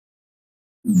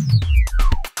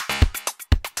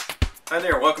Hi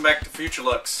there, welcome back to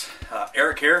Futurelooks.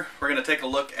 Eric here. We're going to take a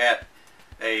look at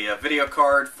a video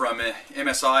card from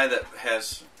MSI that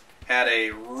has had a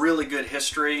really good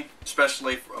history,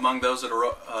 especially among those that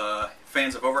are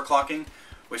fans of overclocking.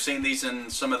 We've seen these in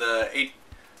some of the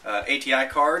ATI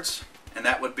cards, and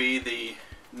that would be the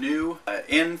new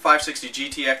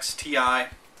N560GTX-Ti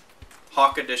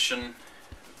Hawk Edition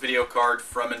video card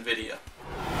from NVIDIA.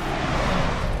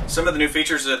 Some of the new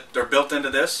features that are built into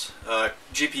this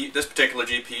this particular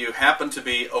GPU happen to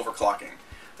be overclocking.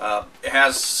 It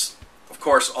has, of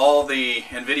course, all the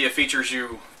NVIDIA features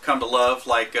you come to love,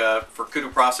 like for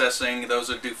CUDA processing, those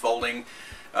that do folding,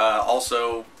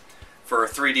 also for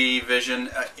 3D vision,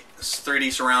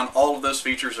 3D surround. All of those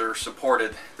features are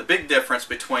supported. The big difference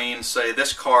between, say,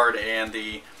 this card and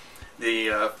the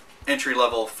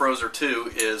entry-level Frozr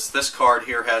II is this card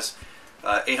here has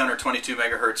 822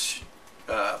 megahertz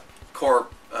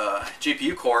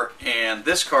GPU core, and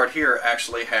this card here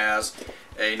actually has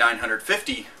a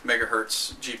 950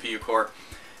 megahertz GPU core.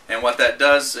 And what that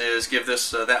does is give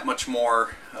this that much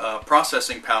more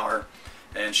processing power,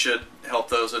 and should help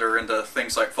those that are into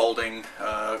things like folding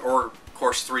or, of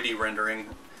course, 3D rendering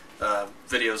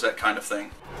videos, that kind of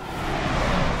thing.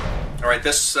 Alright,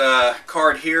 this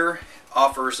card here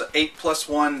offers an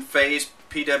 8+1 phase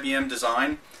PWM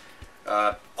design.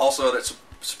 Also, that's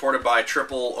supported by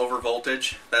triple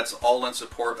overvoltage. That's all in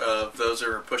support of those that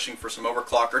are pushing for some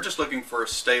overclock or just looking for a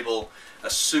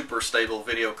super stable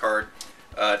video card.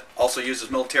 Also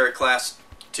uses military class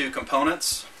 2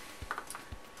 components.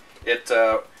 It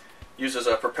uses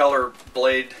a propeller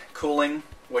blade cooling,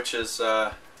 which is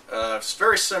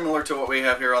very similar to what we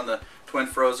have here on the Twin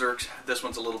Frozr. This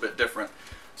one's a little bit different.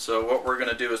 So what we're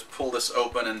going to do is pull this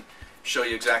open and show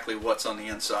you exactly what's on the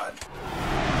inside.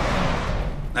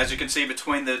 As you can see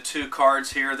between the two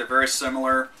cards here, they're very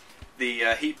similar.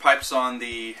 The heat pipes on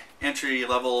the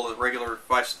entry-level regular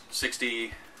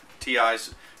 560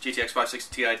 Ti's, GTX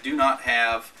 560 Ti, do not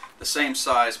have the same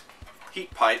size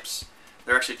heat pipes.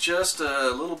 They're actually just a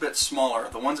little bit smaller.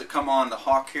 The ones that come on the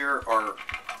Hawk here are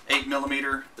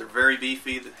 8mm. They're very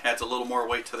beefy. That adds a little more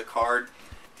weight to the card.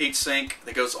 Heat sink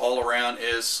that goes all around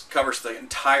covers the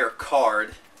entire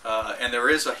card, and there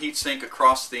is a heat sink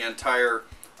across the entire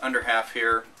under half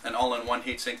here, an all-in-one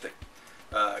heatsink that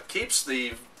keeps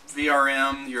the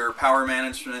VRM, your power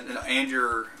management, and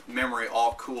your memory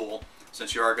all cool,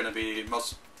 since you are going to be,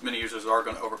 many users are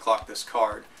going to overclock this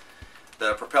card.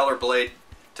 The propeller blade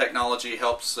technology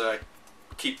helps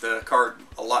keep the card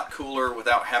a lot cooler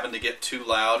without having to get too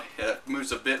loud. It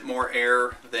moves a bit more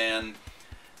air than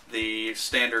the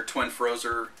standard Twin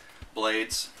Frozr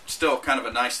blades. Still kind of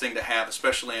a nice thing to have,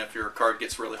 especially if your card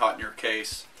gets really hot in your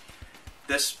case.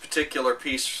 This particular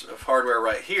piece of hardware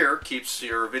right here keeps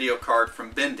your video card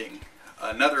from bending.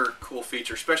 Another cool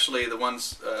feature, especially the one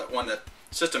that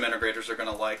system integrators are going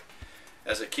to like,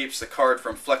 as it keeps the card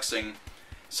from flexing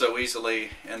so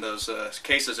easily in those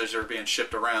cases as they're being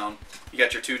shipped around. You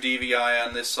got your two DVI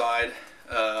on this side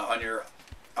on your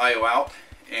I/O out,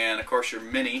 and of course your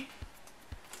mini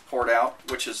port out,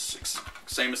 which is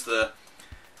same as the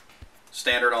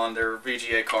standard on their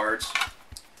VGA cards.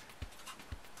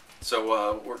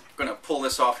 So we're going to pull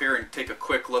this off here and take a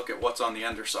quick look at what's on the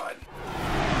underside.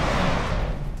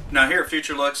 Now here at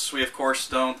Futurelooks, we of course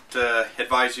don't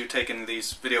advise you taking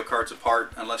these video cards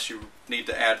apart unless you need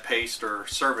to add paste or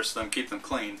service them, keep them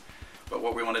clean. But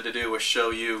what we wanted to do was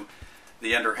show you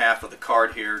the under half of the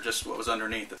card here, just what was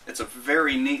underneath it. It's a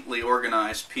very neatly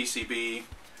organized PCB.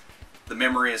 The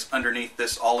memory is underneath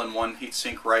this all-in-one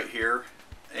heatsink right here,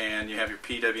 and you have your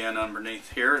PWM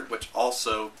underneath here, which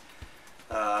also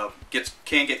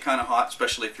can get kind of hot,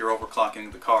 especially if you're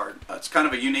overclocking the card. It's kind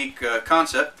of a unique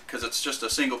concept because it's just a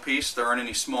single piece. There aren't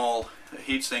any small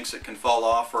heat sinks that can fall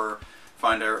off or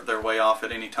find their way off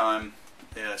at any time,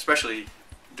 especially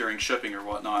during shipping or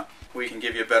whatnot. We can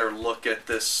give you a better look at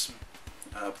this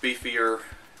beefier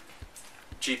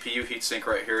GPU heatsink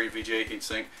right here, your VGA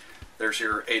heatsink. There's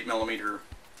your 8mm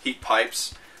heat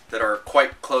pipes that are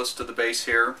quite close to the base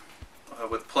here,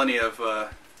 with plenty of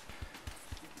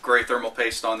gray thermal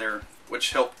paste on there,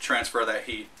 which help transfer that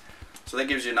heat. So that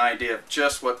gives you an idea of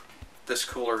just what this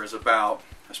cooler is about,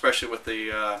 especially with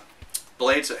the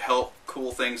blades that help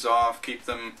cool things off, keep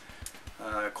them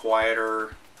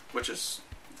quieter, which is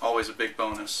always a big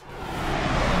bonus.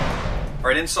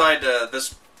 Alright, inside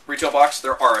this retail box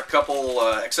there are a couple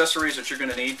accessories that you're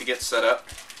going to need to get set up.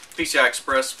 PCI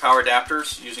Express power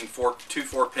adapters using two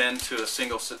 4-pin to a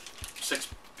single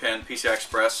 6-pin PCI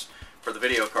Express for the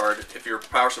video card. If your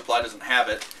power supply doesn't have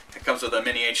it, it comes with a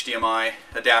mini HDMI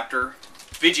adapter,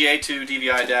 VGA to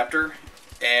DVI adapter,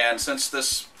 And since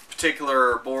this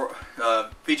particular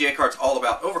VGA card is all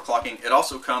about overclocking, it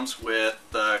also comes with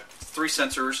 3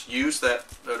 sensors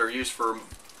that are used for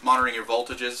monitoring your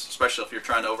voltages, especially if you're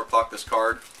trying to overclock this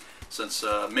card, since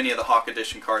many of the Hawk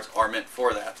Edition cards are meant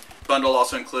for that. Bundle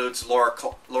also includes Lara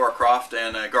Croft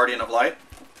and Guardian of Light.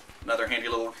 Another handy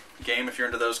little game if you're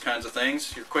into those kinds of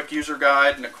things. Your quick user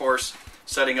guide, and of course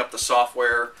setting up the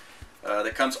software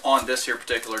that comes on this here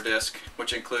particular disc,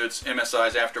 which includes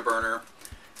MSI's Afterburner,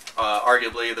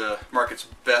 arguably the market's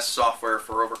best software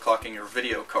for overclocking your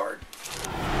video card.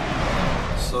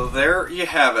 So there you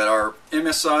have it, our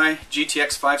MSI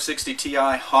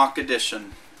GTX-560Ti Hawk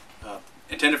Edition.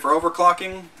 Intended for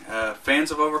overclocking.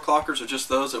 Fans of overclockers are just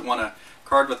those that want a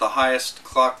card with the highest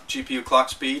GPU clock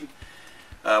speed,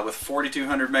 with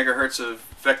 4200 megahertz of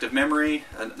effective memory,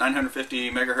 a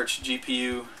 950 megahertz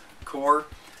GPU core,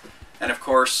 and of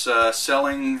course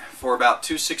selling for about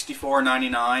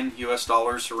 $264.99 US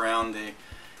dollars around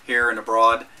here and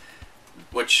abroad,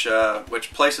 which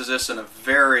places this in a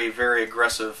very, very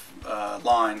aggressive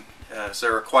line, as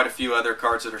there are quite a few other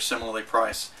cards that are similarly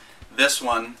priced. This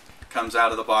one comes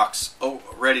out of the box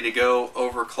ready to go,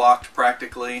 overclocked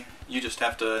practically. You just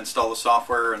have to install the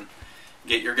software and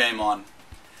get your game on.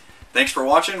 Thanks for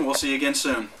watching. We'll see you again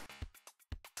soon.